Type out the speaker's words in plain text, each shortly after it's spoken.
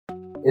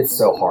It's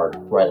so hard,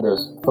 right?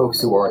 There's folks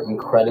who are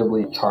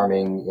incredibly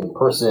charming in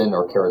person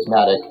or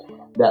charismatic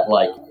that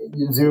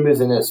Zoom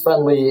isn't as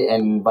friendly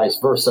and vice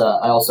versa.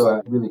 I also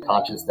am really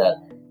conscious that,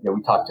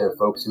 we talk to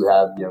folks who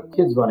have,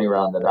 kids running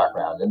around in the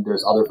background, and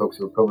there's other folks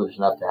who are privileged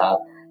enough to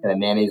have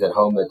nannies at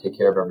home that take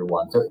care of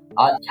everyone. So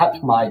I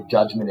kept my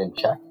judgment in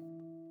check.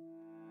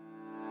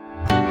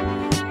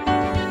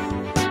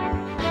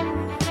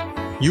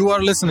 You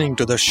are listening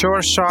to The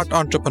Sure Shot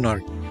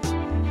Entrepreneur,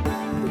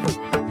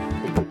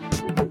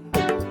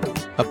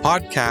 a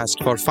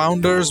podcast for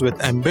founders with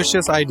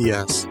ambitious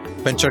ideas.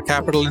 Venture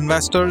capital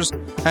investors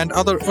and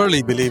other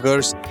early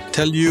believers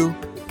tell you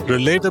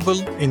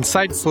relatable,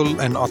 insightful,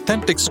 and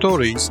authentic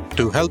stories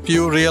to help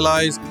you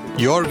realize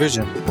your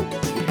vision.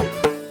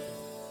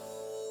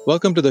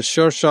 Welcome to The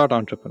Sure Shot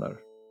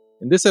Entrepreneur.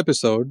 In this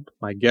episode,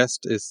 my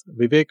guest is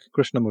Vivek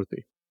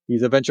Krishnamurthy.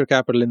 He's a venture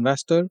capital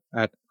investor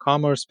at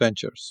Commerce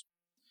Ventures.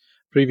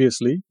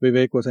 Previously,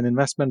 Vivek was an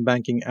investment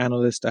banking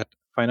analyst at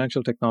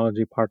Financial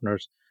Technology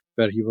Partners,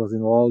 where he was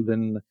involved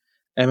in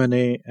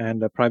M&A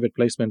and private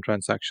placement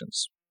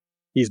transactions.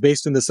 He's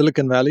based in the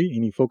Silicon Valley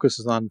and he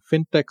focuses on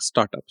fintech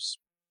startups.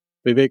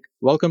 Vivek,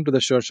 welcome to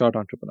the Sure Shot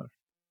Entrepreneur.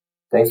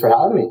 Thanks for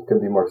having me.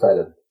 Couldn't be more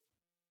excited.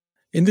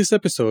 In this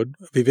episode,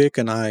 Vivek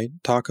and I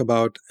talk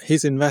about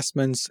his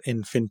investments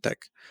in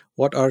fintech.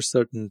 What are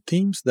certain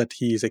themes that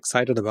he is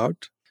excited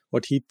about?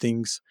 What he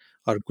thinks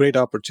are great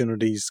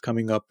opportunities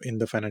coming up in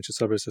the financial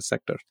services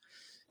sector.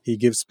 He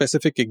gives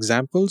specific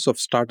examples of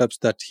startups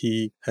that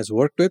he has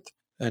worked with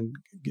and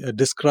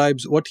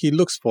describes what he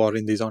looks for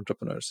in these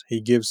entrepreneurs.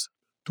 He gives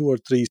 2 or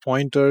 3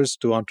 pointers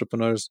to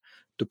entrepreneurs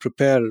to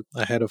prepare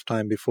ahead of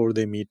time before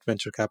they meet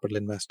venture capital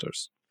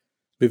investors.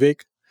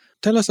 Vivek,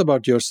 tell us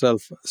about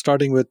yourself,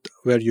 starting with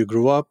where you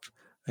grew up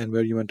and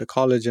where you went to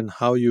college and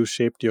how you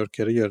shaped your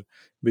career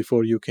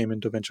before you came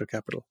into venture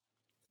capital.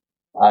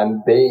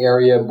 I'm Bay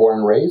Area born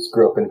and raised,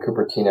 grew up in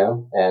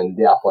Cupertino, and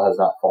the apple has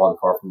not fallen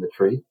far from the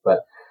tree, but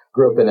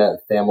grew up in a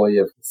family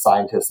of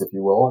scientists, if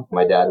you will.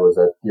 My dad was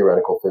a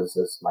theoretical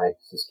physicist. My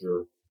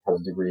sister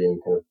has a degree in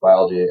kind of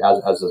biology,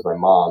 as does my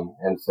mom.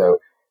 And so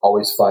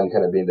always fun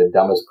kind of being the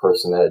dumbest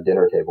person at a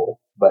dinner table,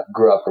 but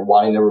grew up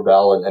wanting to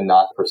rebel and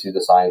not pursue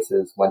the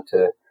sciences. Went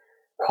to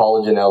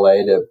college in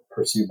LA to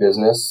pursue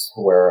business,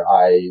 where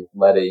I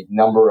led a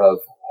number of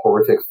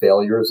horrific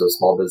failures of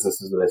small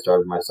businesses that I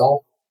started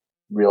myself.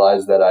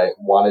 Realized that I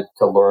wanted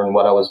to learn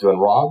what I was doing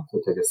wrong. So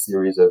I took a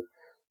series of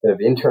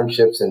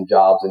internships and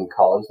jobs in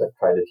college that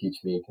tried to teach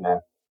me kind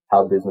of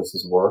how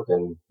businesses work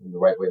and the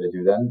right way to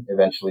do them.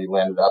 Eventually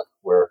landed up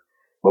where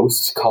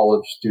most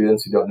college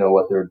students who don't know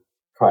what they're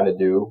trying to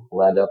do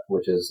land up,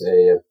 which is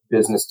a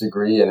business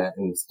degree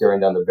and staring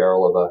down the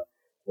barrel of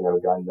a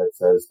gun that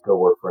says go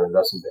work for an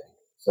investment bank.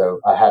 So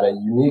I had a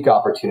unique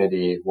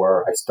opportunity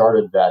where I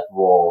started that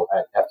role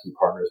at FT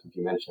Partners, which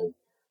you mentioned,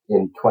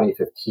 in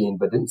 2015,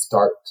 but didn't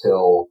start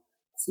till,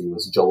 it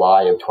was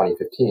July of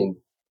 2015.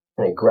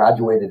 And I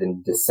graduated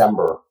in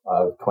December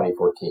of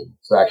 2014.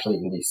 So actually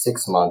in the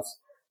 6 months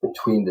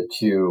between the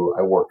two,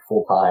 I worked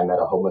full time at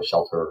a homeless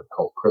shelter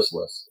called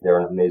Chrysalis. They're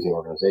an amazing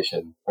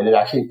organization. And it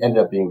actually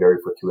ended up being very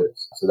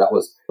fortuitous. So that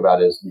was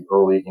about as the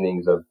early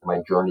innings of my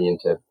journey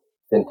into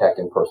fintech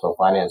and personal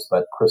finance.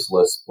 But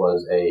Chrysalis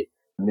was a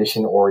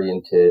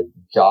mission-oriented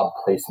job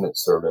placement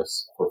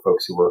service for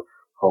folks who were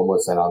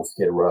homeless and on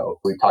Skid Row.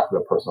 We talked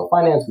about personal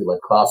finance. We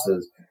led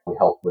classes. We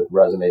helped with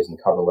resumes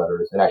and cover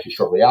letters. And actually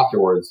shortly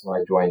afterwards,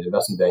 when I joined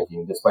investment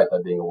banking, despite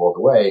that being a world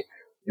away,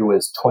 it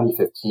was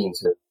 2015,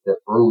 so the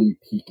early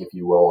peak, if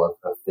you will,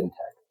 of fintech.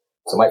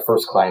 So my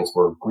first clients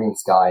were Green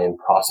Sky and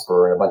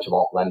Prosper and a bunch of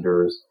alt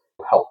lenders,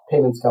 helped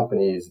payments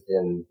companies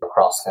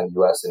across kind of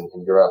US and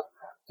Europe.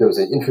 So it was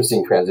an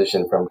interesting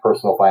transition from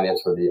personal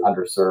finance for the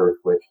underserved,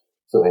 which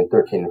certainly in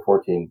 13 and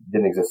 14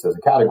 didn't exist as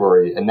a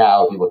category. And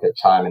now if you look at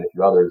Chime and a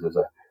few others, there's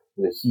a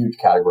huge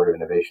category of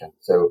innovation.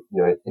 So,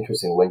 an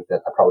interesting link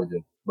that I probably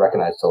didn't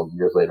recognize till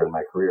years later in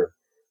my career.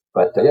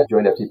 But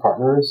joined FT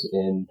Partners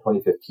in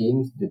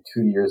 2015, did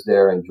 2 years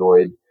there,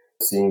 enjoyed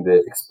seeing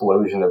the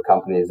explosion of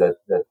companies that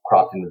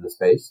cropped into the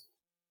space.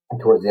 And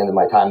towards the end of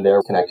my time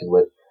there, connected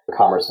with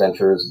Commerce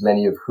Ventures,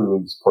 many of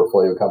whose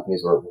portfolio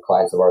companies were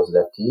clients of ours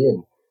at FT.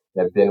 And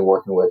I've been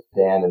working with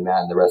Dan and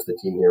Matt and the rest of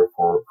the team here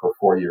for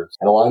 4 years.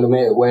 And along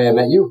the way, I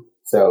met you.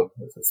 So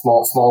it's a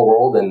small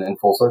world and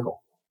full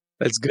circle.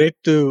 It's great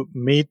to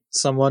meet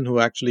someone who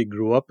actually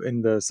grew up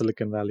in the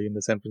Silicon Valley, in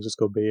the San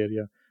Francisco Bay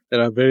Area.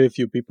 There are very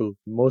few people.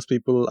 Most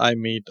people I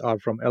meet are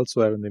from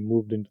elsewhere and they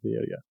moved into the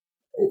area.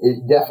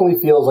 It definitely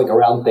feels like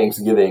around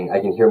Thanksgiving, I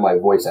can hear my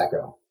voice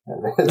echo.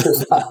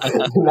 There's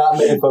not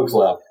many folks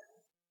left.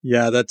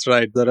 Yeah, that's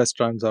right. The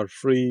restaurants are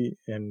free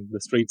and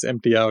the streets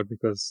empty out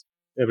because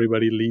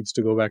everybody leaves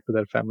to go back to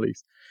their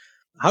families.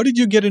 How did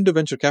you get into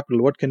venture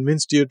capital? What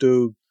convinced you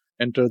to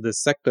enter this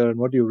sector and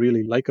what do you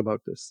really like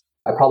about this?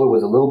 I probably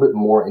was a little bit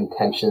more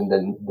intentioned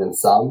than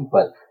some,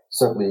 but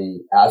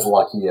certainly as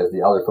lucky as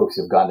the other folks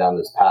who have gone down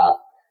this path.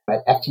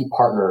 At FT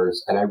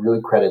Partners, and I really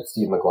credit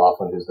Steve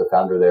McLaughlin, who's the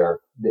founder there,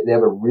 they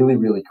have a really,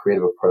 really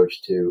creative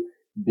approach to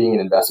being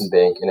an investment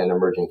bank in an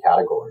emerging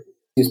category.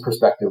 His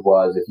perspective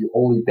was if you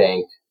only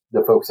banked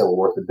the folks that were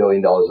worth $1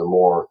 billion or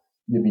more,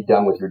 you'd be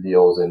done with your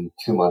deals in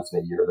 2 months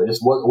and a year. There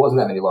just wasn't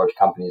that many large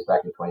companies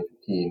back in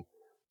 2015.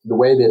 The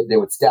way that they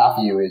would staff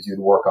you is you'd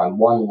work on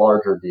one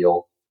larger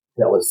deal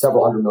that was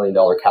several $100 million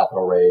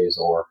capital raise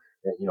or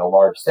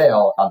large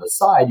sale. On the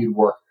side, you'd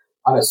work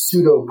on a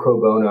pseudo pro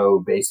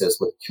bono basis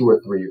with 2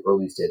 or 3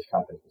 early stage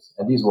companies.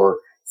 And these were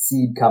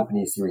seed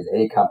companies, Series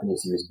A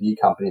companies, Series B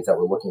companies that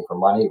were looking for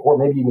money, or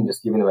maybe even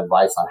just giving them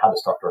advice on how to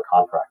structure a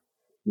contract.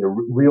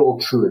 Real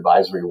true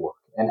advisory work.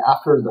 And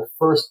after the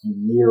first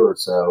year or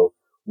so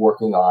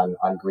working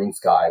on Green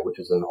Sky, which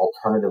is an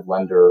alternative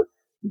lender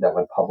that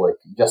went public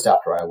just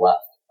after I left,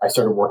 I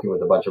started working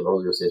with a bunch of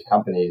earlier stage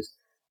companies.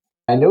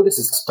 I noticed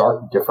a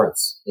stark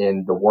difference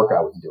in the work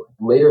I was doing.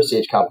 Later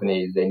stage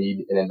companies, they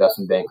need an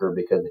investment banker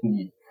because they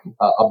need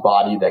a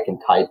body that can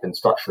type and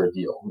structure a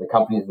deal. The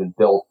company's been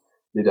built.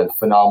 They've done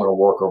phenomenal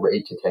work over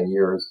 8 to 10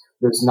 years.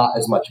 There's not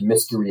as much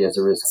mystery as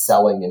there is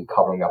selling and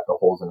covering up the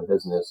holes in the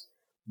business.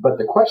 But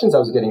the questions I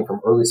was getting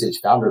from early stage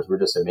founders were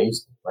just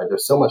amazing, right?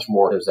 There's so much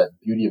more. There's that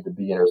beauty of the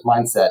beginner's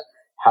mindset.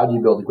 How do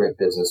you build a great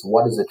business?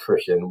 What is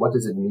attrition? What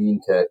does it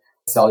mean to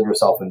sell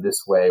yourself in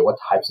this way? What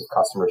types of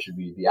customers should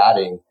we be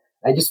adding?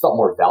 I just felt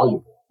more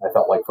valuable. I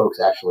felt like folks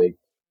actually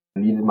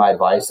needed my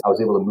advice. I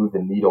was able to move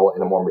the needle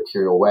in a more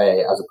material way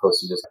as opposed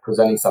to just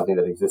presenting something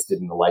that existed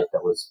in the light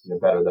that was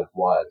better than it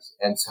was.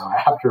 And so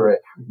after a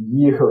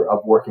year of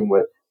working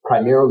with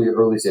primarily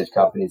early stage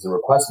companies and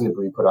requesting to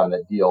be put on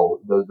that deal,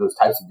 those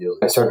types of deals,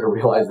 I started to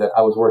realize that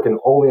I was working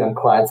only on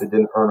clients that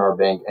didn't earn our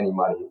bank any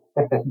money.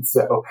 And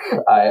so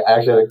I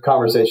actually had a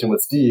conversation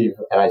with Steve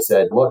and I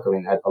said, look,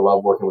 I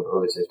love working with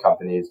early stage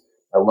companies.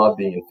 I love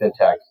being in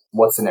fintech.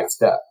 What's the next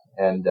step?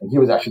 And he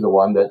was actually the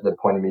one that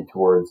pointed me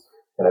towards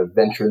kind of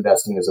venture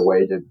investing as a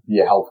way to be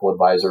a helpful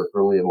advisor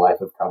early in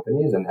life of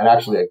companies. And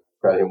actually I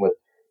credit him with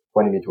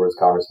pointing me towards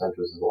Commerce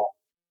Ventures as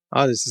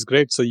well. This is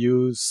great. So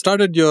you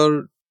started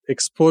your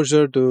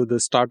exposure to the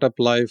startup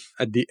life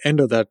at the end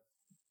of that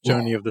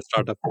journey of the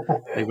startup,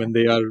 like when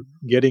they are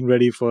getting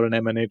ready for an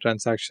M&A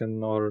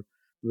transaction or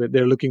when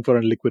they're looking for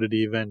a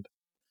liquidity event.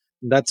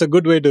 That's a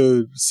good way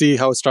to see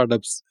how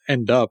startups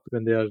end up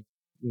when they are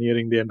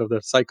nearing the end of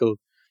their cycle.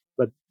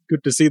 But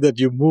good to see that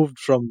you moved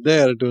from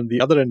there to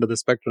the other end of the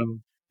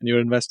spectrum and you're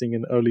investing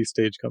in early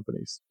stage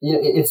companies. Yeah,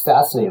 it's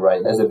fascinating,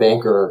 right? As a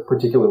banker,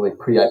 particularly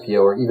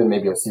pre-IPO or even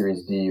maybe a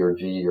Series D or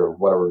G or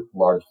whatever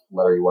large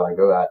letter you want to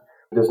go at,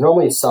 there's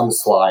normally some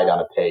slide on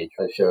a page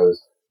that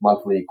shows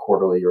monthly,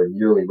 quarterly, or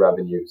yearly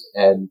revenues.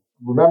 And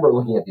remember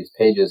looking at these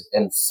pages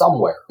and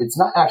somewhere, it's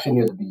not actually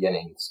near the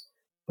beginnings,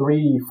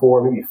 3,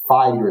 4, maybe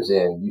 5 years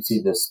in, you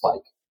see this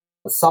spike.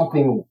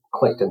 Something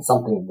clicked and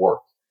something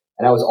worked.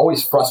 And I was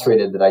always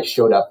frustrated that I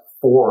showed up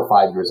 4 or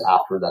 5 years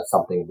after that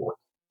something worked.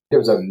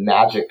 There's a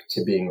magic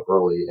to being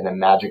early and a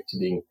magic to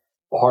being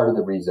part of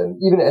the reason.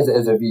 Even as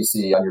a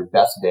VC, on your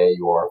best day,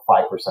 you are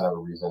 5% of a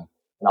reason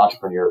an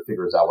entrepreneur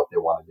figures out what they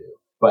want to do.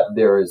 But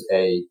there is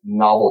a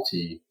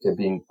novelty to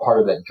being part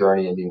of that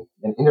journey and being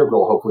an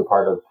integral, hopefully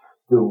part of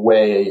the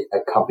way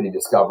a company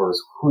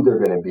discovers who they're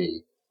going to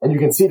be. And you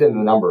can see it in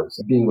the numbers.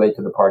 Being late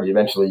to the party,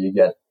 eventually you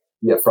get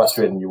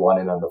frustrated and you want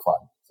in on the fun.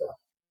 So.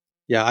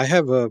 Yeah, I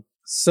have a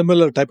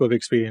similar type of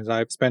experience.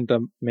 I've spent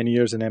many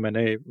years in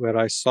M&A where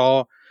I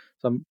saw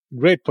some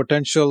great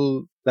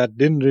potential that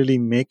didn't really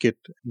make it.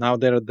 Now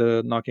they're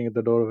knocking at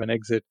the door of an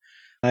exit.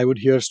 I would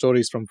hear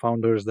stories from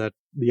founders that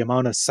the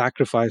amount of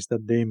sacrifice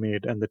that they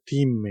made and the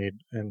team made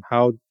and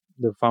how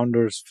the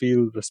founders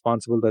feel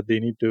responsible that they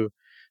need to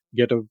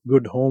get a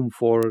good home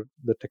for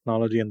the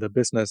technology and the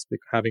business,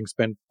 having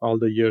spent all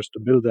the years to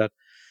build that.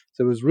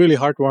 So it was really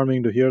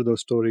heartwarming to hear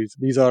those stories.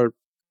 These are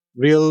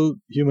real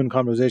human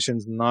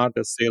conversations, not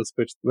a sales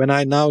pitch. When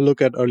I now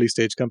look at early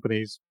stage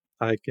companies,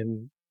 I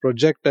can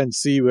project and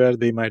see where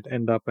they might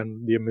end up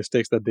and the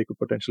mistakes that they could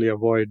potentially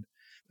avoid.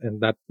 And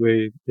that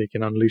way they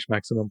can unleash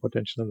maximum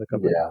potential in the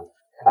company. Yeah.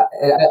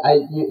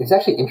 It's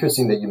actually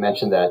interesting that you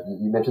mentioned that.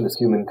 You mentioned this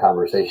human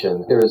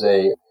conversation. There is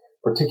a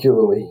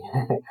particularly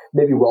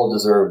maybe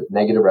well-deserved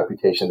negative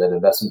reputation that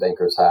investment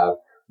bankers have,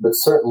 but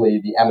certainly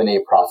the M&A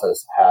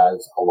process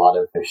has a lot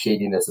of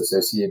shadiness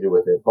associated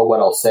with it. But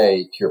what I'll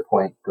say, to your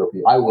point,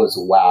 Gopi, I was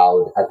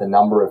wowed at the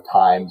number of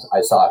times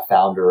I saw a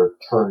founder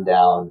turn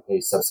down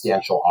a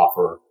substantial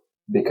offer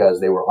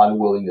because they were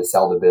unwilling to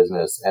sell the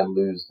business and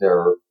lose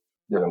their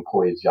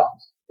employees'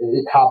 jobs.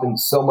 It happened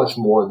so much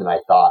more than I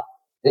thought.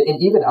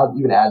 And even I'll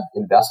even add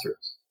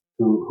investors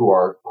who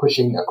are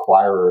pushing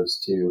acquirers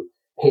to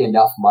pay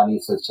enough money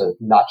so that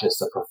not just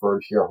the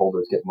preferred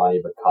shareholders get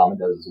money, but common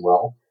does as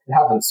well. It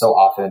happens so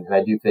often. And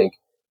I do think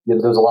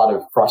there's a lot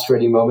of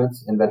frustrating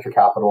moments in venture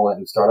capital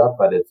and startup,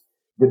 but it's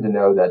good to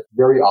know that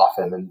very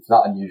often, and it's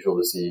not unusual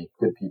to see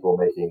good people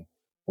making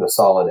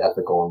solid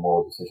ethical and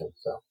moral decisions.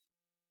 So,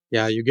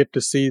 yeah, you get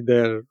to see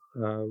their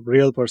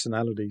real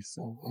personalities.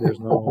 There's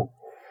no...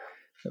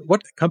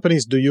 What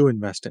companies do you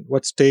invest in?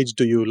 What stage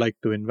do you like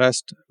to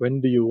invest?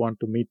 When do you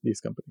want to meet these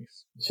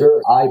companies? Sure.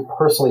 I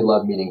personally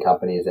love meeting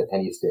companies at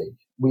any stage.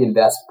 We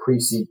invest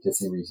pre-seed to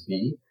Series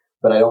B.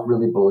 but I don't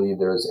really believe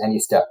there's any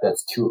step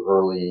that's too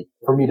early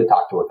for me to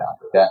talk to a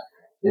founder. That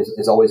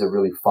is always a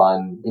really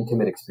fun,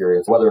 intimate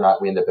experience. Whether or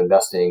not we end up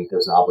investing,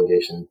 there's an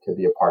obligation to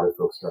be a part of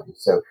folks' journey.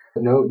 So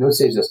no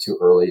stage that's too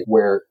early.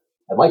 Where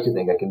I'd like to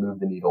think I can move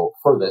the needle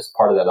furthest.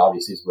 Part of that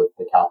obviously is with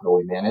the capital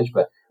we manage,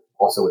 but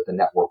also with the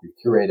network we've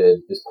curated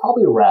is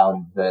probably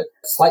around the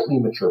slightly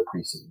mature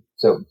pre-seed.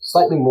 So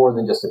slightly more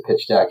than just a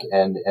pitch deck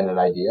and an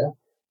idea,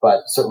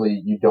 but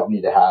certainly you don't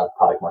need to have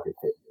product market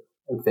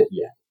fit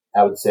yet.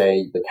 I would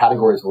say the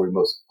categories where we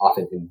most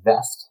often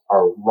invest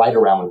are right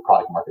around when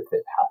product market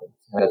fit happens.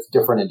 And that's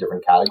different in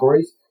different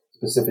categories,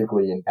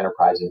 specifically in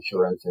enterprise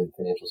insurance and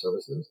financial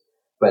services.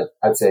 But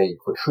I'd say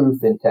for true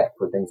fintech,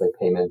 for things like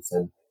payments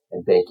and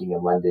banking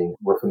and lending,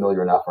 we're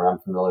familiar enough, or I'm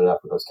familiar enough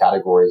with those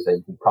categories that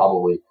you can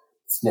probably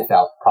sniff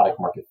out product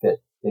market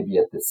fit maybe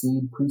at the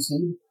seed,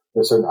 pre-seed.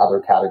 There's certain other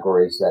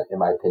categories that, in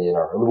my opinion,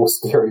 are a little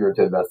scarier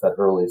to invest that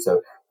early.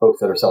 So folks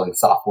that are selling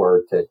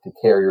software to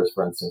carriers,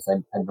 for instance,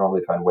 I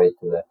normally try and wait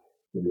to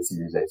the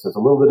Series A. So it's a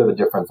little bit of a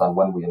difference on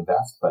when we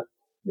invest, but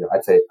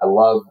I'd say I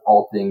love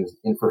all things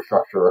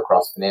infrastructure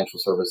across financial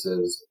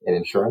services and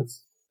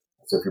insurance.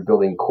 So if you're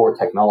building core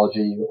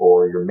technology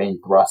or your main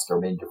thrust or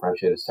main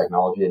differentiator is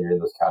technology and you're in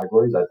those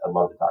categories, I'd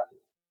love to talk to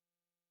you.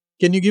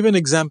 Can you give an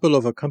example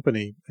of a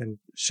company and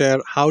share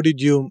how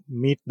did you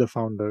meet the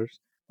founders?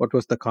 What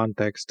was the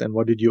context and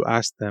what did you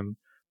ask them?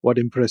 What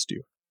impressed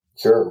you?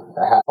 Sure.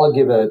 I'll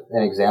give an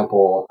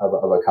example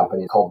of a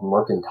company called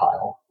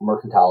Mercantile.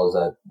 Mercantile is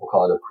we'll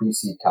call it a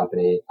pre-seed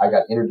company. I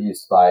got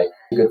introduced by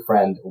a good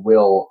friend,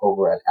 Will,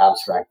 over at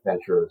Abstract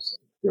Ventures.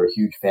 They were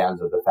huge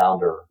fans of the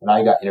founder. And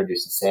I got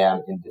introduced to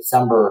Sam in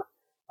December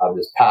of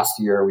this past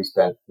year. We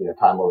spent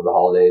time over the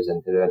holidays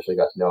and eventually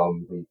got to know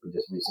him. We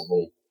just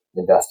recently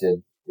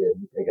invested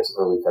in, I guess,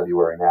 early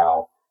February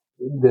now.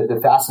 The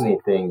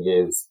fascinating thing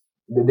is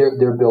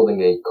they're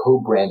building a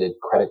co-branded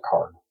credit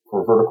card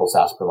for vertical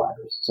SaaS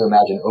providers. So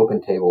imagine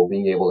OpenTable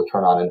being able to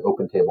turn on an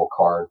OpenTable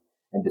card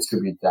and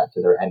distribute that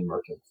to their end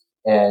merchants.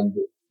 And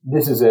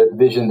this is a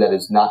vision that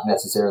is not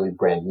necessarily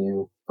brand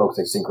new. Folks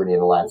like Synchrony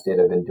and Alliance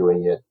Data have been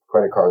doing it.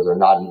 Credit cards are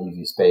not an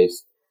easy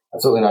space.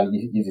 Certainly not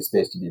an easy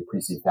space to be a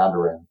pre-seed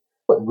founder in.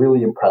 What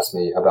really impressed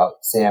me about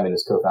Sam and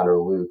his co-founder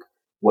Luke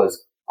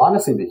was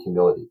honestly the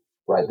humility,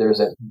 right? There's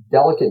a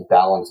delicate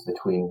balance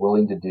between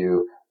willing to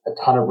do a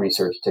ton of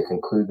research to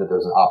conclude that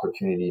there's an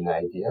opportunity and an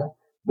idea,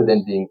 but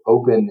then being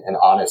open and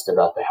honest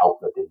about the help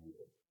that they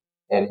needed.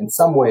 And in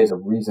some ways, a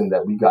reason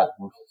that we got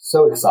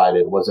so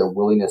excited was their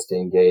willingness to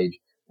engage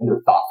and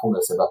their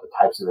thoughtfulness about the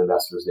types of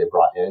investors they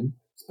brought in,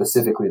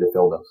 specifically to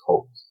fill those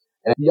holes.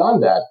 And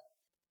beyond that,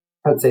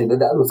 I'd say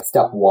that was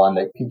step one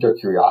that piqued our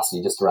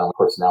curiosity just around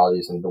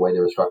personalities and the way they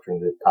were structuring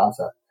the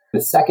concept.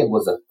 The second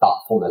was the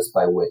thoughtfulness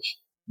by which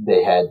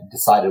they had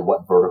decided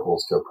what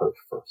verticals to approach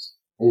first.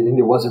 I think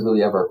there wasn't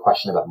really ever a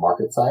question about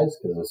market size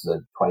because this is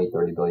a $20,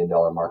 $30 billion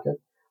market.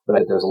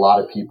 But there's a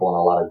lot of people and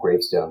a lot of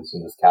gravestones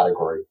in this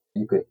category.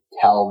 You could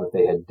tell that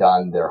they had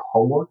done their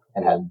homework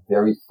and had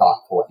very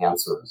thoughtful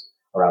answers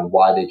around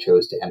why they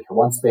chose to enter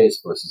one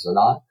space versus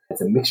not.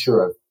 It's a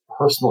mixture of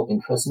personal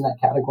interest in that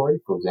category.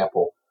 For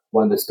example,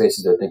 one of the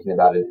spaces they're thinking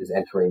about is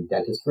entering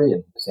dentistry,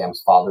 and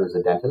Sam's father is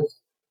a dentist.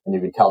 And you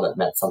could tell that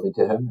meant something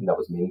to him and that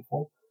was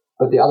meaningful.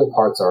 But the other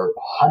parts are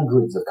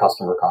hundreds of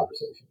customer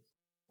conversations.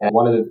 And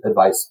one of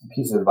the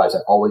pieces of advice I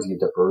always give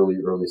to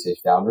early stage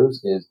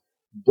founders is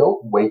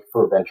don't wait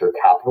for venture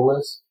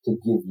capitalists to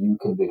give you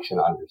conviction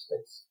on your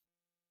space.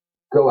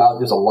 Go out.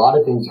 There's a lot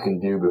of things you can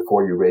do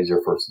before you raise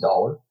your first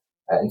dollar.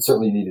 And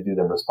certainly you need to do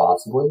them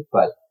responsibly.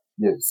 But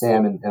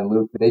Sam and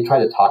Luke, they try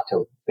to talk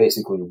to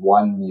basically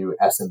one new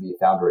SMB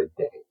founder a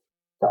day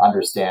to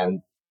understand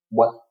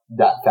what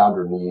that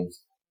founder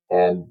needs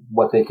and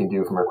what they can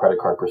do from a credit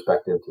card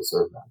perspective to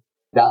serve them.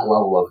 That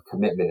level of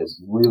commitment is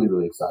really,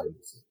 really exciting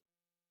to see.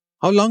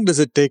 How long does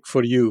it take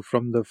for you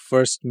from the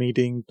first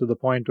meeting to the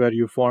point where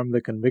you form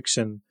the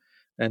conviction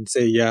and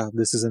say, yeah,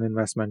 this is an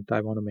investment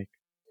I want to make?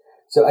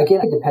 So again,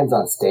 it depends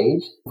on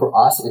stage. For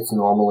us, it's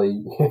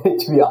normally,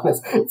 to be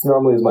honest, it's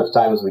normally as much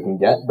time as we can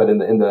get. But in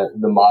the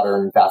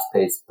modern,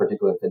 fast-paced,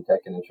 particularly fintech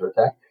and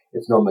insurtech,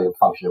 it's normally a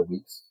function of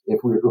weeks.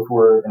 If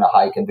we're in a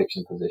high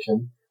conviction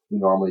position, we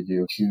normally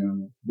do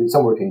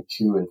somewhere between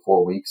 2 and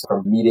 4 weeks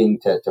from meeting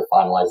to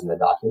finalizing the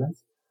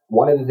documents.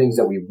 One of the things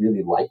that we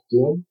really like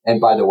doing, and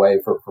by the way,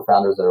 for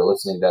founders that are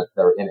listening that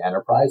are in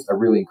enterprise, I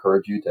really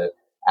encourage you to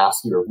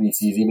ask your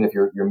VCs, even if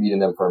you're meeting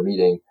them for a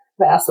meeting,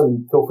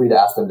 feel free to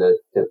ask them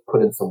to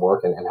put in some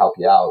work and help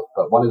you out.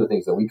 But one of the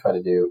things that we try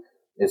to do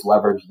is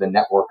leverage the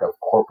network of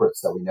corporates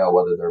that we know,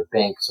 whether they're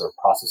banks or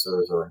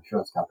processors or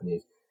insurance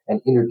companies,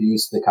 and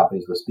introduce the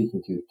companies we're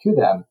speaking to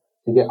them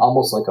to get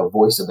almost like a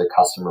voice of the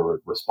customer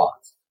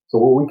response. So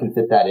where we can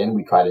fit that in,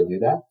 we try to do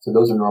that. So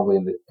those are normally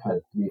in the kind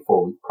of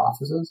 3-4 week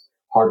processes.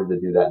 Harder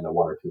to do that in a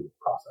 1 or 2 week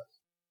process.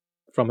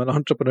 From an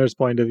entrepreneur's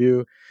point of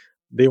view,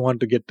 they want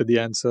to get to the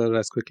answer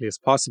as quickly as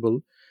possible.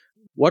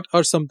 What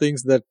are some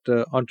things that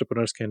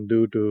entrepreneurs can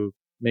do to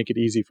make it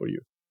easy for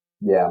you?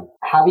 Yeah.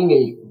 Having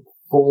a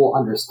full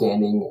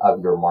understanding of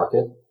your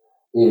market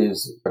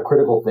is a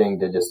critical thing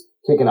to just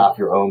kicking off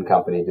your own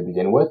company to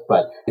begin with,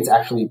 but it's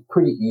actually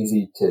pretty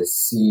easy to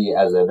see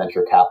as a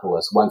venture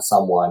capitalist when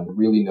someone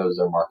really knows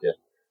their market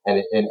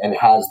and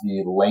has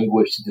the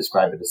language to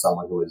describe it to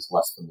someone who is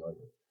less familiar.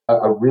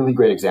 A really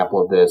great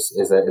example of this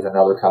is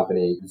another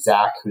company,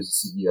 Zach,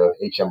 who's the CEO of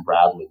HM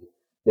Bradley.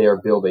 They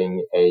are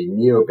building a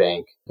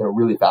neobank. They're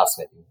really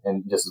fascinating.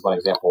 And just as one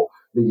example,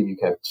 they give you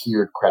kind of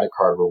tiered credit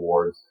card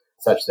rewards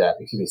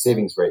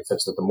savings rates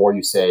such that the more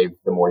you save,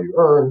 the more you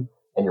earn,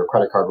 and your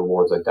credit card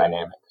rewards are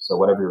dynamic. So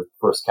whatever your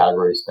first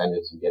category spend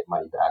is, you get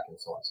money back and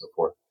so on and so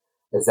forth.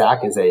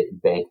 Zach is a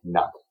bank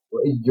nut.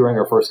 During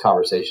our first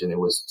conversation, it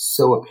was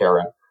so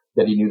apparent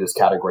that he knew this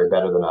category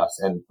better than us.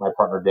 And my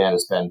partner, Dan,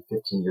 has spent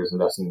 15 years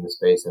investing in this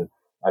space. And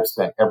I've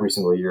spent every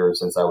single year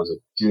since I was a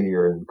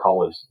junior in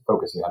college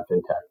focusing on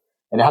fintech.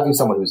 And having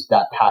someone who's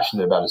that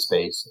passionate about a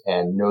space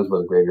and knows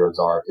where the graveyards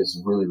are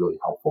is really, really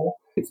helpful.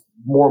 It's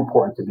more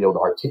important to be able to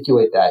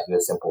articulate that in a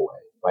simple way,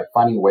 like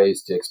finding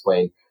ways to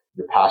explain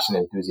your passion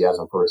and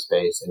enthusiasm for a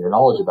space and your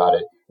knowledge about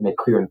it in a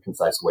clear and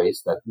concise way.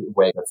 So that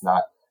way that's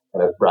not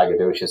kind of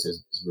braggadocious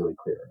is really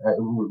clear,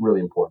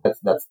 really important.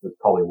 That's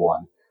probably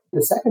one.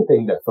 The second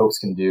thing that folks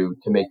can do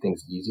to make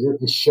things easier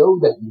is show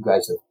that you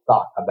guys have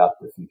thought about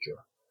the future,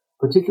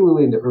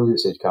 particularly in the earlier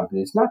stage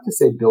companies, not to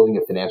say building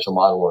a financial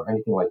model or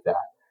anything like that,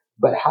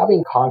 but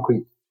having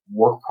concrete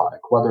work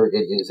product, whether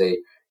it is a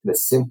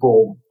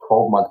simple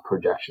 12-month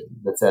projection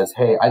that says,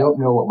 hey, I don't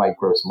know what my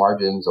gross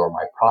margins or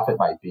my profit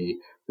might be,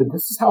 but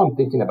this is how I'm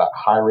thinking about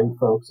hiring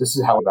folks. This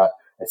is how about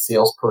a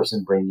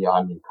salesperson bringing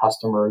on new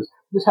customers.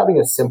 Just having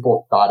a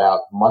simple thought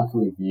out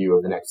monthly view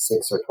of the next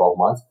 6 or 12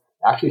 months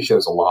actually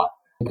shows a lot.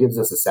 It gives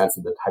us a sense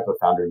of the type of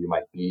founder you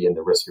might be and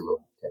the risk you're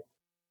willing to take.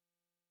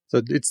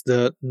 So it's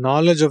the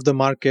knowledge of the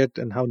market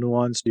and how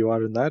nuanced you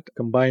are in that,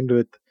 combined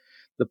with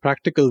the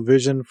practical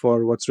vision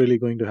for what's really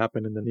going to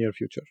happen in the near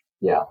future.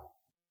 Yeah.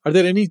 Are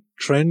there any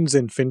trends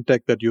in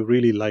fintech that you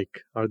really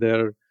like? Are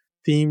there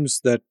themes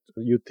that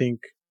you think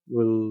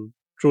will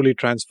truly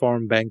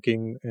transform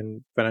banking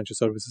and financial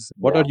services?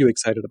 What are you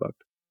excited about?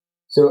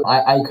 So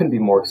I couldn't be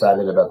more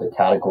excited about the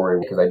category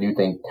because I do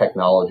think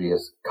technology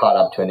has caught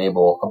up to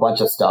enable a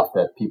bunch of stuff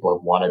that people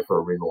have wanted for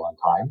a really long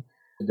time.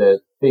 The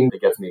thing that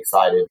gets me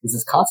excited is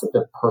this concept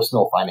of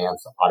personal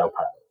finance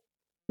autopilot.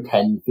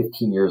 10,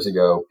 15 years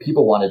ago,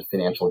 people wanted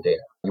financial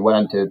data. You went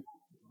onto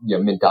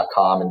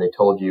mint.com and they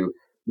told you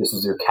this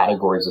is your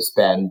categories of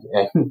spend.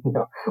 And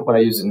when I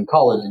used it in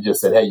college, it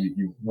just said, hey,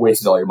 you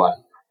wasted all your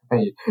money.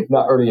 And you're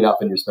not earning enough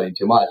and you're spending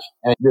too much.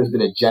 And there's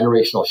been a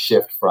generational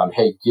shift from,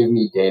 hey, give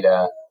me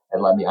data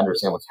and let me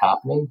understand what's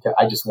happening to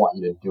I just want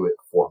you to do it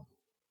for me.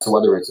 So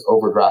whether it's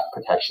overdraft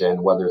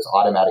protection, whether it's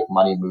automatic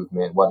money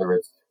movement, whether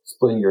it's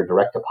splitting your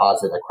direct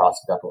deposit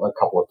across a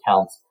couple of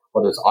accounts,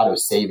 whether it's auto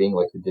saving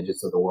like the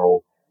digits of the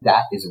world,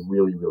 that is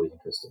really, really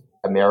interesting.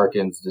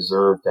 Americans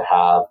deserve to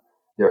have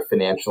their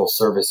financial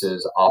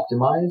services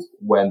optimized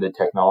when the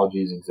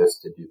technologies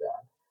exist to do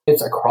that.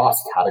 It's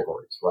across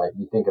categories, right?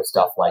 You think of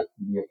stuff like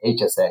your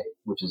HSA,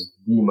 which is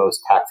the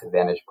most tax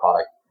advantaged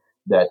product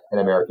that an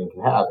American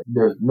can have.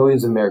 There's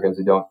millions of Americans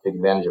who don't take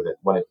advantage of it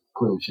when it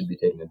clearly should be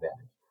taken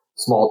advantage.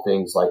 Small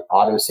things like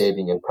auto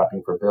saving and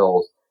prepping for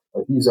bills,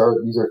 like these are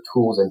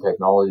tools and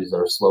technologies that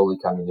are slowly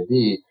coming to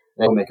be,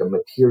 and they will make a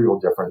material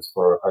difference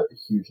for a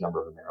huge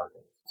number of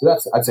Americans. So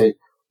that's, I'd say,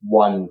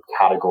 one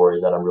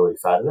category that I'm really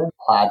excited in.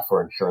 Plaid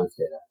for insurance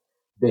data.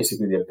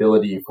 Basically the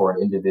ability for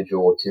an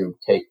individual to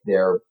take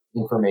their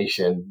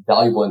information,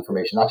 valuable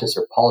information, not just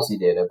their policy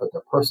data, but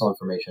their personal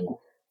information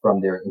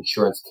from their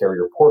insurance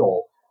carrier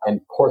portal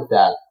and port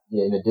that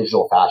in a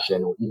digital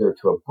fashion, either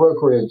to a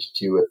brokerage,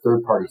 to a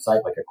third-party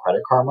site like a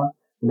Credit Karma.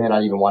 You may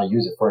not even want to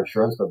use it for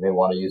insurance, but may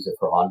want to use it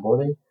for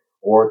onboarding,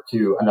 or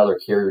to another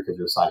carrier because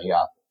you're signing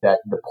up. That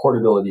the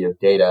portability of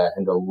data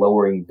and the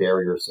lowering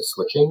barriers to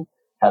switching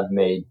have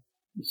made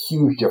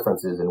huge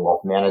differences in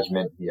wealth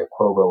management via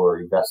Quovo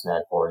or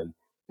Investnet or in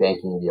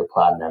banking via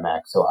Plaid and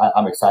MX. So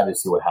I'm excited to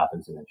see what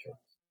happens in insurance.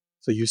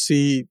 So you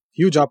see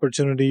huge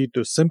opportunity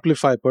to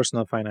simplify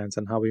personal finance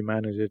and how we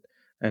manage it.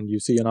 And you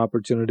see an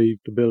opportunity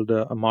to build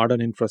a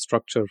modern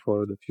infrastructure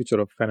for the future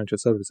of financial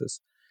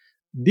services.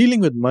 Dealing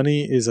with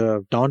money is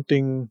a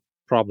daunting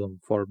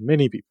problem for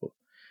many people.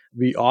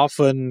 We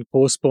often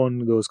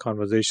postpone those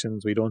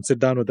conversations. We don't sit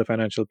down with the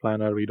financial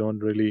planner. We don't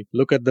really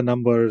look at the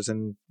numbers,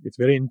 and it's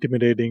very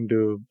intimidating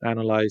to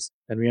analyze.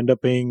 And we end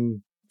up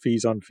paying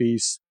fees on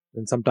fees.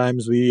 And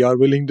sometimes we are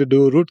willing to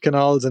do root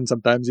canals, and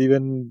sometimes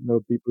even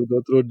people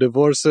go through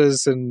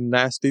divorces and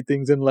nasty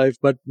things in life,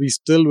 but we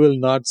still will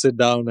not sit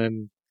down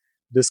and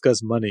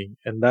discuss money.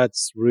 And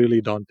that's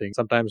really daunting.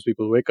 Sometimes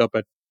people wake up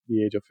at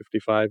the age of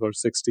 55 or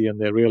 60 and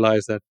they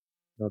realize that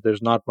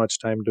there's not much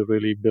time to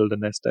really build a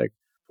nest egg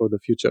for the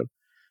future.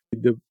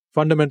 The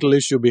fundamental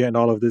issue behind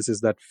all of this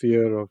is that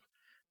fear of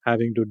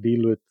having to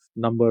deal with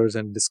numbers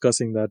and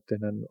discussing that in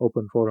an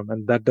open forum,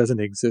 and that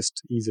doesn't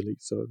exist easily.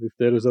 So if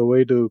there is a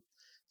way to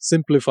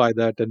simplify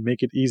that and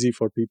make it easy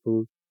for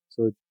people,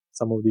 so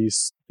some of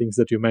these things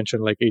that you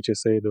mentioned like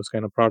HSA, those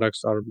kind of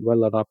products are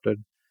well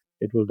adopted,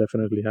 it will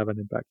definitely have an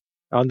impact.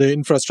 On the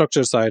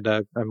infrastructure side,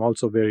 I'm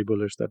also very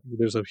bullish that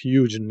there's a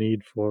huge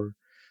need for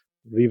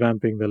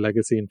revamping the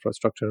legacy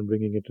infrastructure and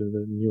bringing it to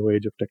the new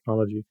age of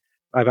technology.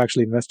 I've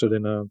actually invested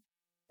in a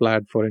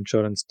Plaid for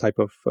insurance type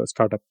of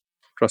startup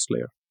trust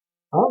layer.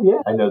 Oh,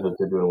 yeah. I know that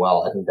they're doing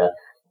well. I think that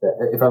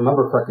if I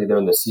remember correctly, they're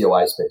in the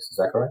COI space. Is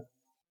that correct?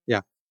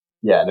 Yeah.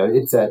 Yeah, no,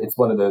 it's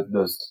one of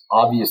those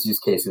obvious use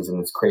cases, and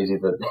it's crazy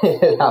that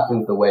it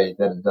happens the way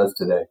that it does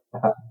today.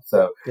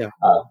 So, yeah,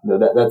 no,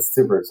 that's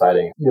super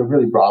exciting.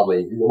 Really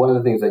broadly, one of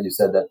the things that you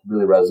said that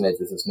really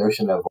resonates is this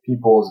notion of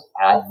people's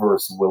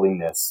adverse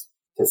willingness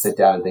to sit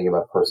down and think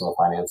about personal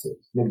finances.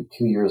 Maybe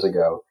 2 years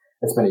ago,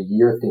 I spent a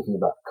year thinking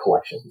about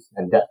collections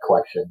and debt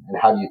collection, and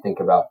how do you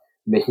think about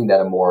making that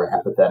a more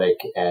empathetic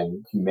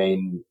and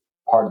humane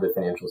part of the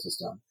financial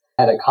system.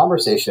 I had a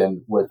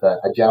conversation with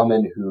a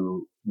gentleman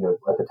who,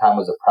 at the time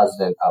was the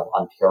president of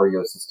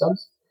Ontario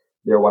Systems.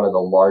 They're one of the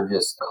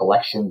largest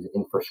collections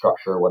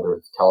infrastructure, whether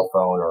it's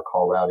telephone or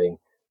call routing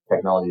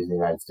technologies in the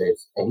United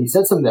States. And he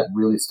said something that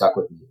really stuck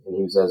with me.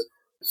 And he says,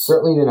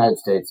 certainly in the United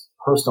States,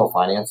 personal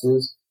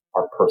finances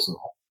are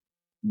personal.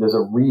 There's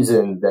a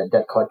reason that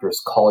debt collectors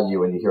call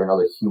you and you hear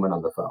another human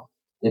on the phone.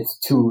 It's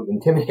to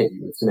intimidate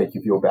you. It's to make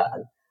you feel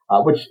bad,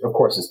 which of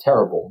course is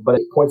terrible. But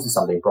it points to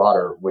something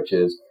broader, which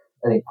is,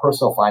 I think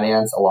personal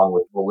finance, along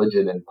with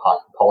religion and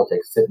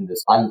politics, sit in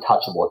this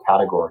untouchable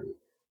category.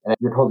 And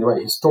you're totally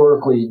right.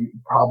 Historically, you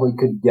probably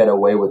could get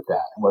away with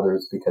that, whether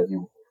it's because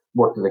you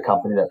worked at a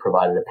company that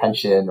provided a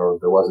pension or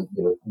there wasn't,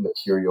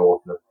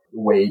 material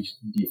wage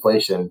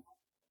deflation.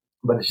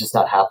 But it's just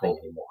not happening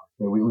anymore.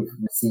 I mean,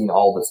 we've seen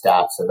all the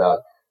stats about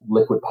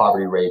liquid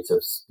poverty rates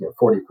of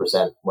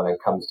 40% when it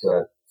comes to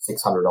a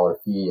 $600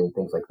 fee and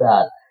things like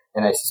that.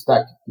 And I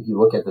suspect if you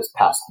look at this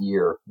past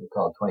year, we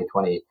call it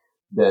 2020,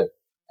 the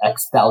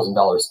X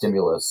 $1,000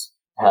 stimulus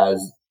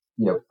has,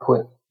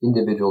 put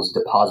individuals'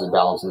 deposit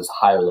balances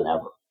higher than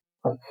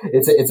ever.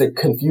 It's a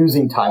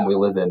confusing time we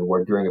live in,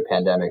 where during a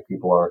pandemic,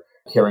 people are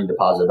carrying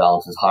deposit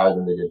balances higher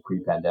than they did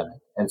pre-pandemic.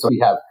 And so we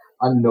have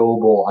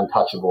unknowable,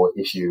 untouchable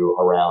issue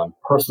around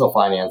personal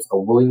finance, a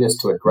willingness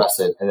to address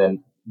it, and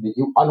then the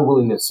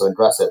unwillingness to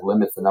address it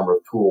limits the number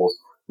of tools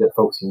that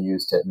folks can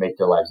use to make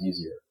their lives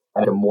easier.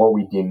 And the more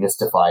we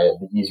demystify it,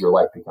 the easier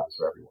life becomes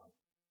for everyone.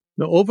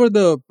 Now, over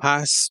the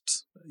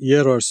past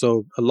year or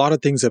so, a lot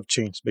of things have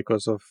changed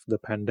because of the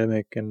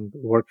pandemic, and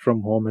work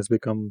from home has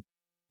become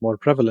more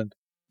prevalent.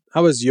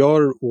 How has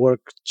your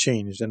work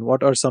changed, and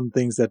what are some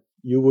things that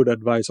you would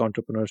advise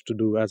entrepreneurs to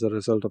do as a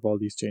result of all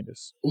these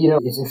changes?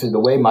 It's interesting. The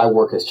way my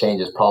work has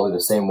changed is probably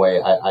the same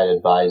way I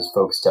advise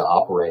folks to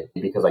operate,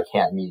 because I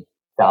can't meet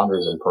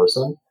founders in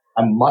person.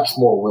 I'm much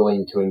more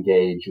willing to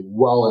engage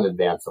well in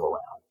advance of a round.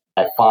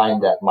 I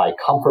find that my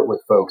comfort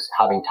with folks,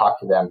 having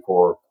talked to them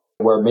for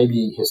where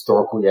maybe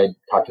historically I'd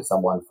talk to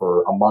someone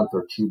for a month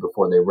or two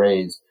before they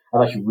raise,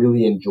 I've actually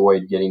really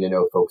enjoyed getting to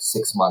know folks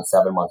 6 months,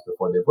 7 months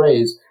before they've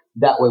raised.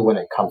 That way, when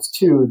it comes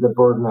to the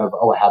burden of,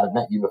 I haven't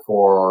met you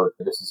before, or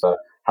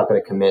how could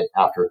I commit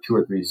after 2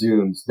 or 3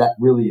 Zooms, that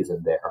really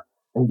isn't there.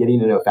 And getting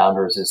to know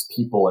founders as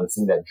people and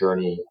seeing that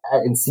journey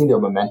and seeing their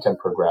momentum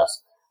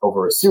progress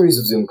over a series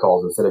of Zoom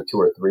calls instead of 2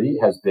 or 3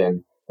 has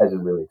been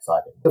really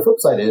exciting. The flip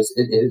side is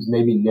it has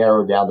maybe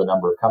narrowed down the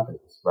number of companies,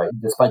 right?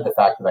 Despite the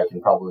fact that I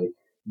can probably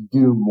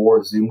do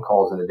more Zoom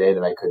calls in a day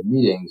than I could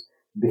meetings,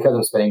 because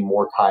I'm spending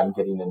more time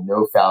getting to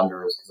know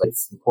founders, because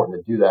it's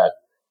important to do that.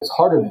 It's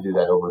harder to do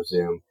that over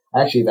Zoom.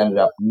 I actually have ended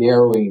up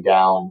narrowing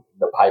down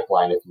the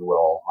pipeline, if you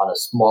will, on a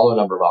smaller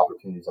number of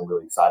opportunities I'm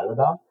really excited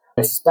about.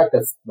 I suspect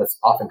that's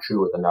often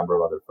true with a number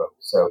of other folks.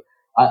 So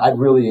I'd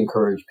really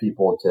encourage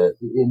people to,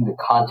 in the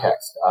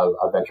context of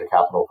venture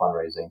capital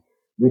fundraising,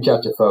 reach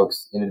out to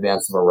folks in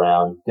advance of a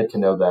round, get to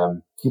know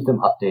them, keep them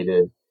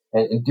updated,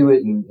 and do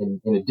it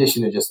in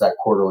addition to just that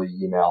quarterly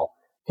email.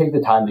 Take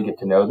the time to get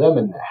to know them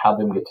and have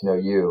them get to know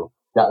you.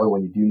 That way,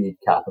 when you do need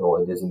capital,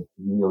 it isn't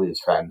nearly as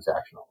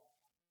transactional.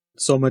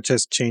 So much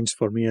has changed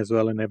for me as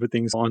well, and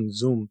everything's on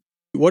Zoom.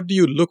 What do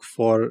you look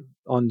for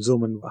on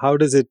Zoom, and how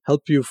does it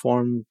help you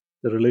form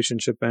the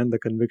relationship and the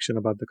conviction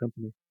about the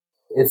company?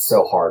 It's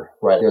so hard,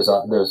 right?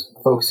 There's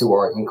folks who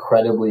are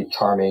incredibly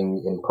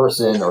charming in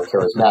person or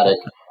charismatic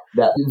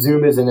that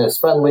Zoom isn't as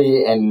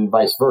friendly, and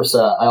vice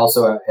versa. I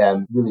also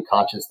am really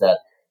conscious that,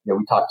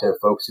 we talk to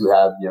folks who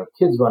have,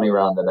 kids running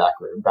around the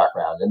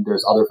background, and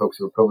there's other folks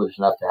who are privileged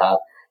enough to have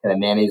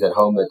nannies at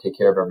home that take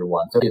care of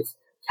everyone. So it's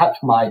kept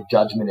my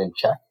judgment in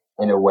check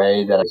in a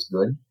way that is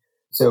good.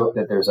 So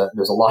that there's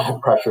a lot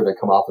of pressure to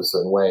come off a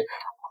certain way.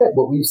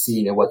 What we've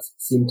seen and what's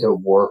seemed to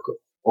work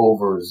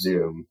over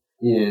Zoom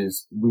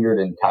is weird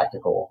and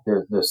tactical.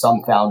 There's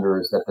some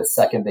founders that the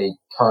second they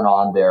turn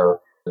on their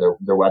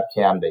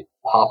webcam, they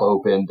pop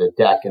open the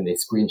deck and they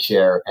screen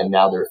share, and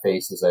now their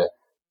face is a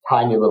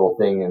tiny little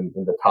thing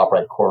in the top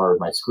right corner of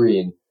my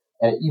screen.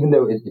 And even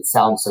though it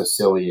sounds so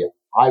silly,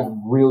 I've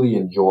really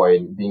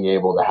enjoyed being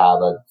able to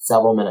have a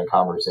several minute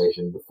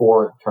conversation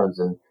before it turns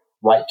in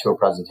right to a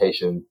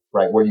presentation,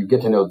 right, where you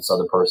get to know this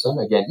other person.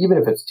 Again, even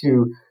if it's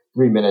 2-3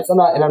 minutes, I'm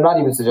not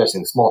even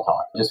suggesting small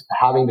talk, just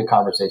having the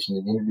conversation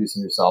and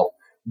introducing yourself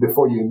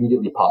before you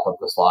immediately pop up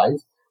the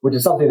slides. which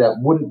is something that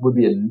would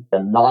be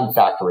a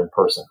non-factor in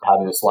person.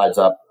 Having the slides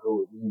up,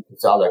 you can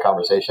start that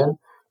conversation.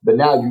 But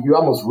now you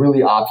almost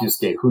really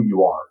obfuscate who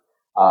you are.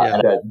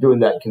 And doing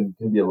that can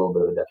be a little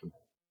bit of a detriment.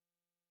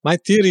 My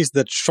theory is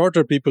that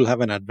shorter people have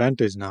an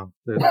advantage now.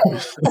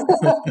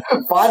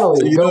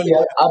 Finally, So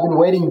I've been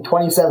waiting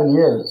 27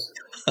 years.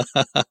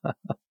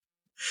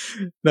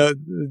 No,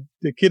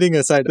 kidding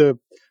aside, the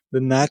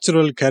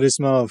natural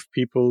charisma of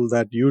people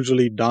that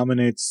usually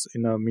dominates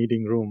in a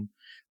meeting room,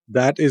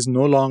 that is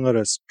no longer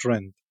a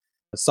strength.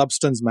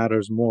 Substance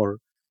matters more.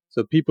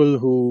 So people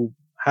who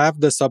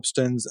have the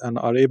substance and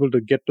are able to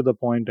get to the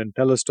point and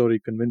tell a story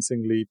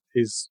convincingly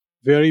is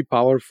very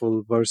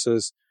powerful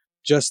versus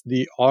just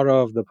the aura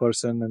of the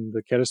person and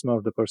the charisma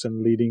of the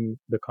person leading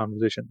the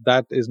conversation.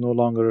 That is no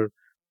longer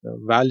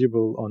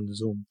valuable on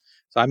Zoom.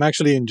 So I'm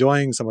actually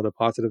enjoying some of the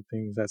positive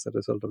things as a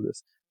result of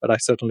this. But I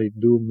certainly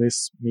do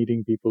miss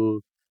meeting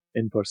people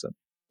in person.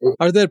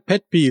 Are there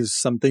pet peeves,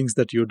 some things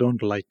that you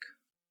don't like?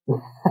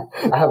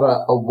 I have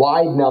a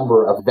wide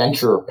number of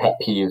venture pet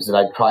peeves that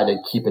I try to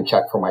keep in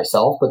check for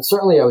myself. But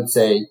certainly I would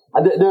say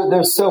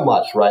there's so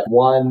much, right?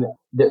 One,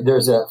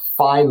 there's a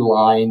fine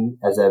line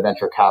as a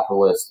venture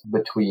capitalist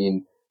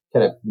between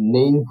kind of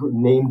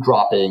name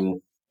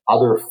dropping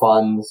other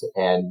funds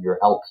and your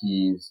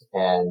LPs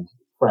and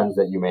friends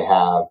that you may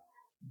have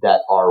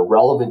that are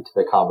relevant to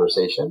the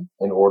conversation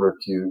in order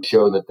to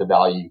show that the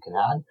value you can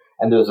add.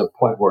 And there's a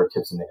point where it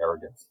tips into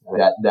arrogance.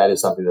 That is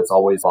something that's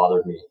always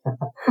bothered me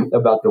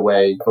about the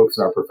way folks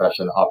in our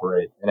profession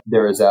operate. And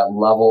there is that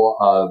level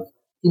of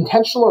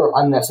intentional or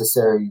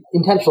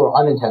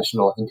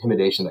unintentional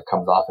intimidation that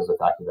comes off as a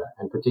fact of that.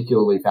 And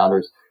particularly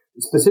founders,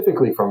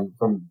 specifically from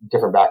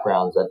different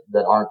backgrounds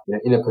that aren't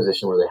in a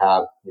position where they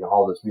have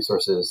all those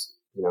resources.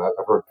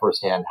 I've heard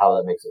firsthand how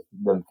that makes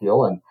them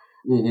feel, and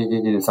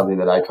it is something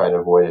that I try to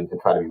avoid and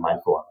try to be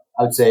mindful of.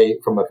 I would say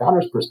from a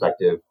founder's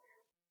perspective,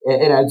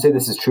 and I'd say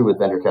this is true with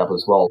venture capital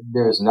as well,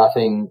 there is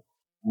nothing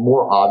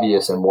more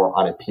obvious and more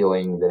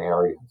unappealing than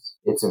arrogance.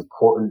 It's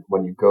important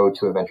when you go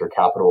to a venture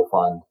capital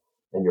fund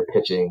and you're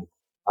pitching,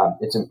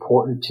 it's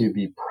important to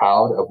be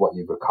proud of what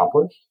you've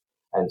accomplished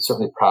and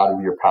certainly proud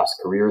of your past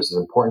careers. It's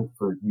important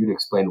for you to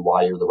explain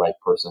why you're the right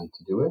person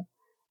to do it.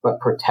 But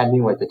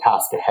pretending like the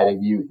task ahead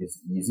of you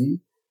is easy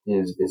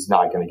is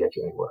not going to get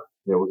you anywhere.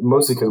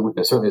 Mostly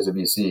because certainly as a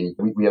VC,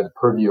 we have the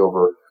purview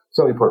over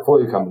so many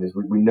portfolio companies.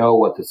 We know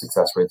what the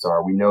success rates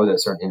are. We know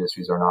that certain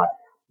industries are not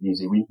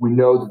easy. We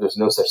know that there's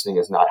no such thing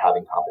as not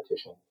having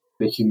competition.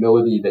 The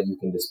humility that you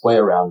can display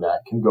around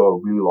that can go a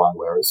really long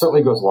way. Or it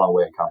certainly goes a long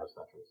way in Commerce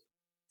Ventures.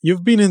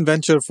 You've been in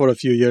venture for a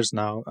few years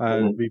now.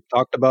 We've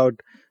talked about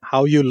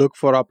how you look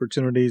for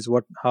opportunities,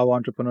 how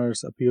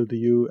entrepreneurs appeal to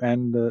you,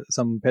 and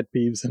some pet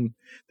peeves and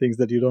things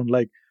that you don't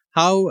like.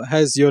 How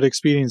has your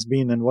experience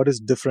been, and what is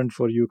different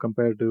for you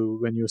compared to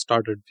when you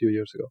started a few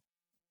years ago?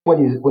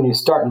 When you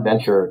start in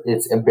venture,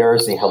 it's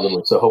embarrassing how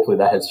little. So hopefully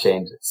that has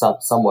changed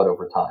somewhat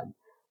over time.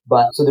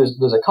 But so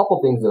there's a couple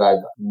things that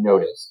I've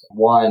noticed.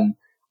 One,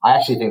 I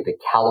actually think the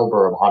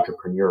caliber of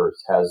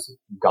entrepreneurs has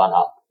gone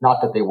up. Not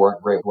that they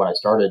weren't great when I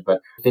started,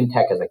 but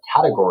fintech as a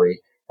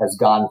category has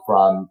gone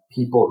from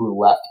people who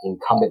left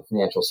incumbent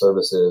financial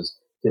services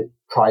to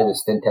try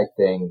this fintech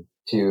thing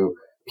to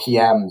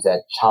PMs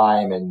at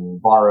Chime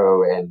and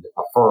Borrow and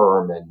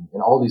Affirm and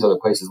all these other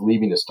places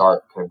leaving to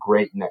start kind of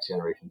great next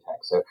generation tech.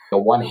 So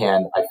on one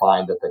hand, I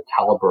find that the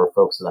caliber of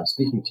folks that I'm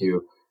speaking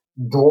to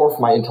dwarf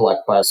my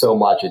intellect by so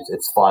much.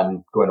 It's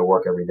fun going to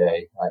work every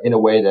day in a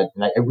way that,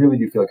 and I really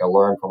do feel like I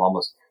learn from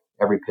almost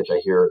every pitch I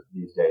hear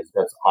these days.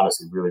 That's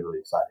honestly really, really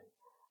exciting.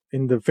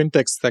 In the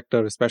fintech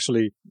sector,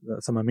 especially,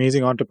 some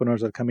amazing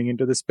entrepreneurs are coming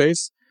into this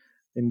space.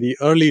 In the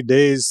early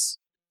days,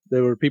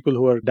 there were people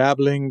who were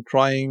dabbling,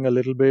 trying a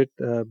little bit,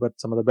 but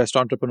some of the best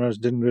entrepreneurs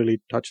didn't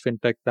really touch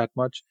fintech that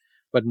much.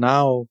 But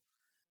now,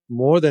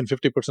 more than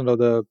 50% of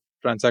the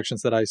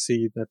transactions that I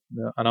see, that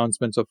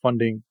announcements of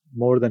funding,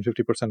 more than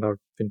 50% are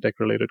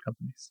fintech-related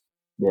companies.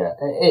 Yeah,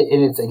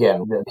 and it's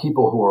again the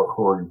people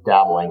who are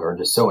dabbling are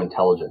just so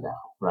intelligent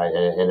now, right?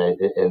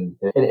 And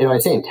when I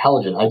say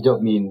intelligent, I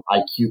don't mean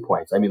IQ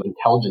points. I mean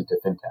intelligent to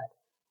fintech,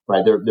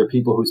 right? They're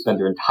people who spend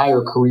their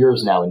entire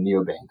careers now in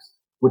neobanks,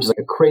 which is like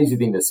a crazy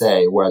thing to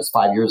say. Whereas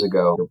 5 years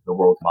ago, the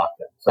world mocked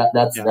them. So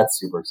that's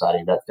super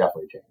exciting. That's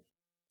definitely changed.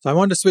 So I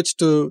want to switch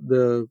to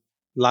the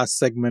last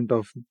segment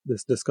of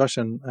this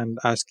discussion and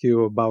ask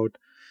you about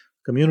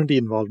community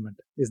involvement.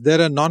 Is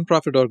there a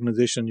nonprofit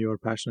organization you are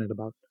passionate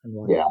about and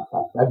why? Yeah,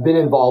 I've been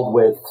involved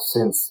with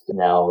since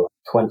now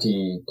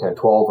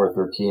 2012 or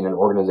 13 an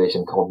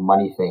organization called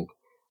MoneyThink.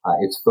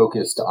 It's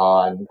focused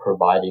on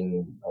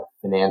providing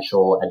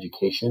financial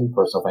education,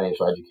 personal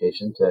financial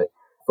education to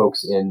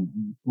folks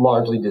in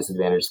largely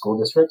disadvantaged school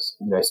districts.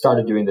 I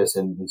started doing this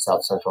in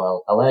South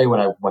Central LA when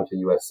I went to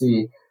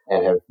USC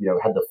and have,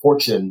 had the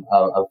fortune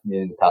of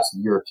in the past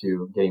year or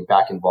two getting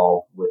back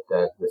involved with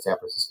the San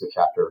Francisco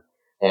chapter.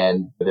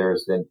 And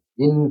there's an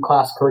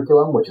in-class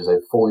curriculum, which is a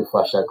fully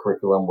fleshed out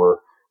curriculum where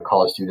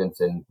college students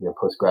and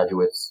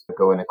postgraduates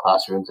go into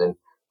classrooms and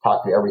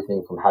talked through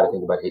everything from how to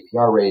think about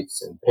APR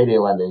rates and payday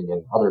lending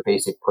and other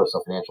basic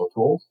personal financial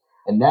tools.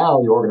 And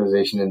now the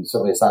organization, and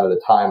certainly a sign of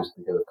the times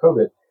because of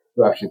COVID,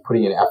 we're actually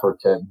putting in effort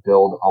to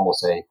build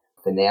almost a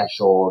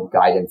financial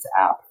guidance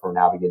app for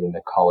navigating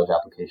the college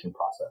application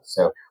process.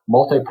 So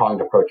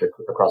multi-pronged approach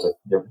across a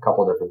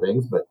couple of different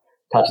things, but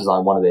touches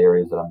on one of the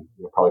areas that I'm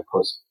probably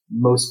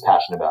most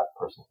passionate about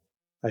personally.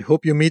 I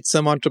hope you meet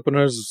some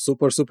entrepreneurs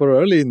super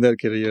early in their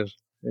career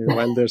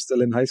while they're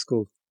still in high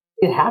school.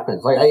 It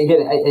happens. Like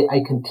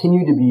I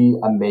continue to be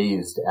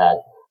amazed at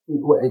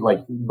like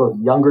both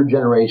younger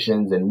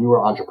generations and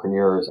newer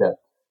entrepreneurs that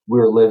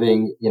we're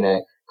living in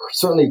a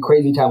certainly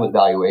crazy time with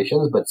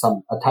valuations, but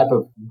a type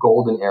of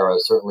golden era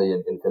certainly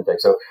in fintech.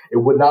 So it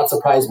would not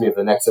surprise me if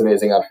the next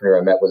amazing entrepreneur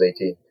I met was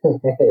 18.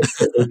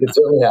 It could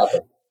certainly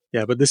happen.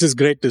 Yeah, but this is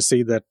great to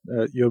see that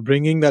you're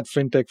bringing that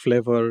fintech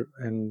flavor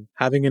and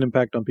having an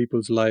impact on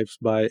people's lives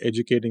by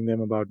educating them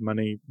about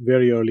money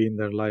very early in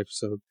their life.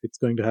 So it's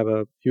going to have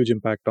a huge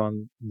impact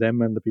on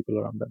them and the people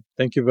around them.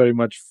 Thank you very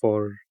much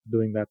for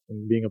doing that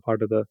and being a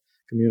part of the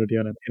community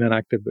in an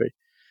active way.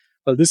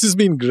 Well, this has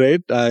been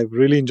great. I've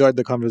really enjoyed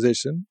the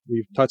conversation.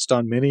 We've touched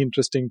on many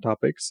interesting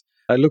topics.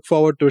 I look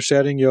forward to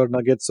sharing your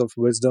nuggets of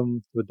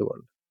wisdom with the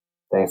world.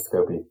 Thanks,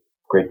 Gopi.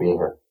 Great being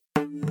here.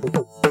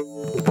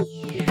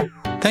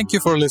 Thank you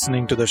for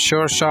listening to The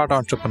Sure Shot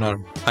Entrepreneur.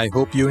 I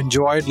hope you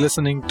enjoyed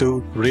listening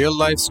to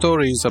real-life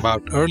stories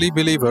about early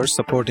believers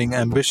supporting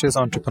ambitious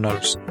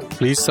entrepreneurs.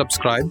 Please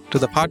subscribe to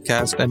the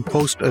podcast and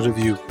post a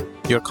review.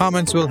 Your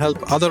comments will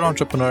help other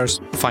entrepreneurs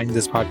find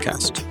this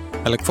podcast.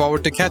 I look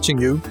forward to catching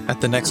you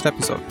at the next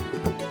episode.